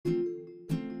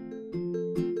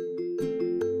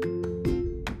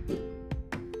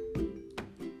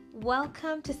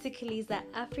Welcome to Sikiliza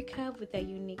Africa with a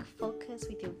unique focus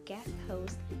with your guest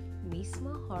host, Miss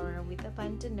Mahora, with a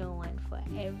Bandano one for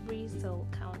every soul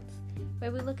counts,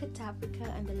 where we look at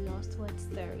Africa and the lost word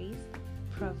stories,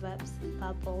 proverbs,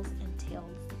 fables, and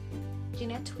tales.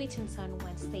 Jeanette Whittinson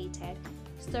once stated,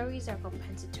 "Stories are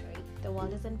compensatory. The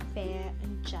world is unfair,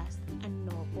 unjust,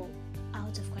 unknowable,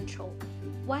 out of control.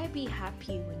 Why be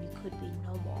happy when you could be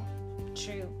no more?"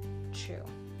 True.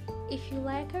 If you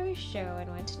like our show and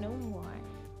want to know more,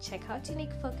 check out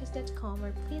uniquefocus.com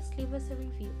or please leave us a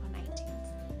review on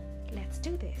iTunes. Let's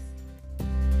do this.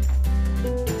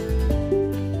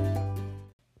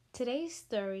 Today's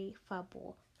story,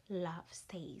 fable, Love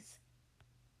Stays.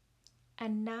 A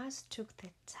nurse took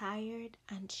the tired,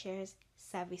 anxious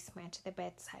serviceman to the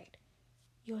bedside.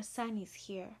 "Your son is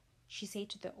here," she said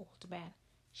to the old man.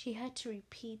 She had to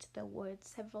repeat the words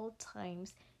several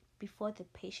times before the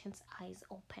patient's eyes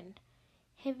opened.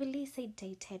 Heavily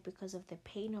sedated because of the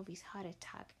pain of his heart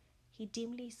attack, he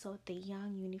dimly saw the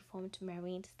young uniformed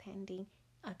Marine standing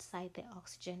outside the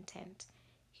oxygen tent.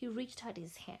 He reached out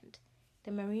his hand.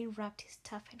 The Marine wrapped his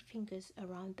toughened fingers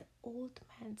around the old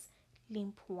man's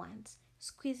limp ones,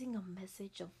 squeezing a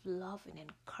message of love and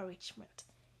encouragement.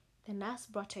 The nurse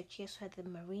brought a chair so that the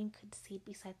Marine could sit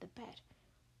beside the bed.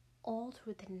 All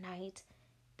through the night,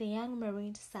 the young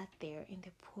Marine sat there in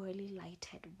the poorly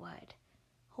lighted ward,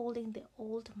 holding the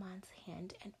old man's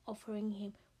hand and offering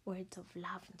him words of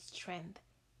love and strength.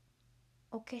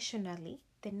 Occasionally,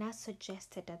 the nurse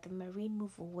suggested that the Marine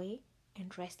move away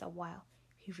and rest a while.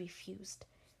 He refused.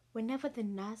 Whenever the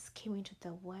nurse came into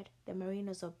the ward, the Marine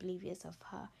was oblivious of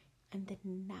her and the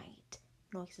night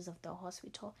noises of the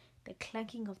hospital, the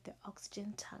clanking of the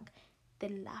oxygen tank, the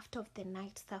laughter of the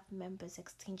night staff members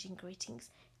exchanging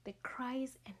greetings, the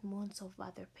cries and moans of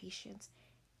other patients.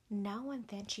 Now and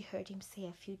then she heard him say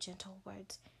a few gentle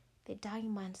words. The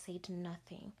dying man said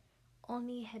nothing,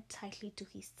 only held tightly to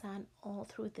his son all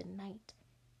through the night.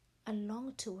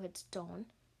 Along towards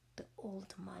dawn, the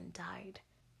old man died.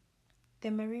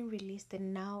 The Marine released the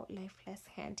now lifeless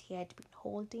hand he had been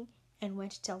holding and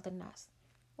went to tell the nurse.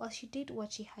 While she did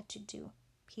what she had to do,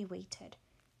 he waited.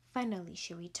 Finally,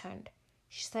 she returned.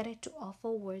 She started to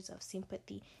offer words of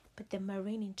sympathy, but the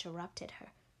Marine interrupted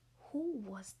her. "Who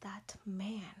was that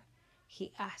man?"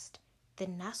 he asked. The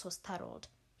nurse was startled.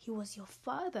 "He was your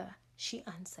father," she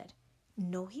answered.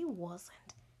 "No, he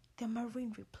wasn't," the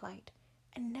Marine replied.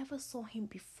 "I never saw him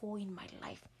before in my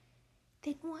life."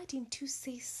 "Then why didn't you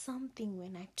say something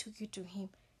when I took you to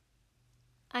him?"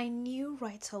 "I knew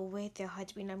right away there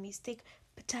had been a mistake,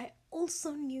 but I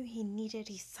also knew he needed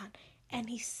his son, and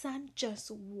his son just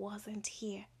wasn't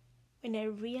here. When I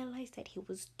realized that he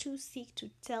was too sick to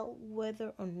tell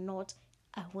whether or not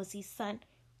I was his son,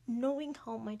 knowing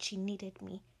how much he needed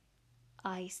me,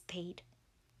 I stayed.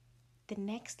 The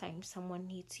next time someone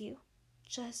needs you,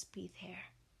 just be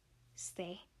there.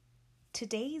 Stay."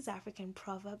 Today's African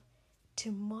proverb,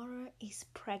 "Tomorrow is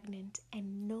pregnant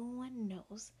and no one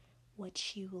knows what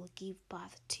she will give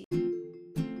birth to."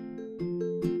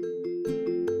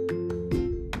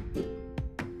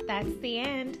 That's the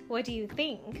end. What do you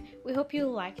think? We hope you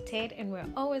liked it, and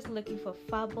we're always looking for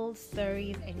fables,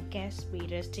 stories, and guest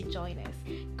readers to join us.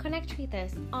 Connect with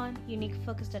us on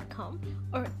uniquefocus.com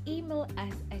or email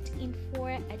us at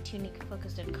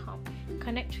info@uniquefocus.com.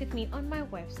 Connect with me on my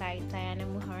website,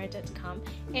 dianamuhara.com,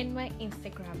 and my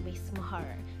Instagram, Miss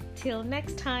Mahara. Till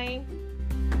next time.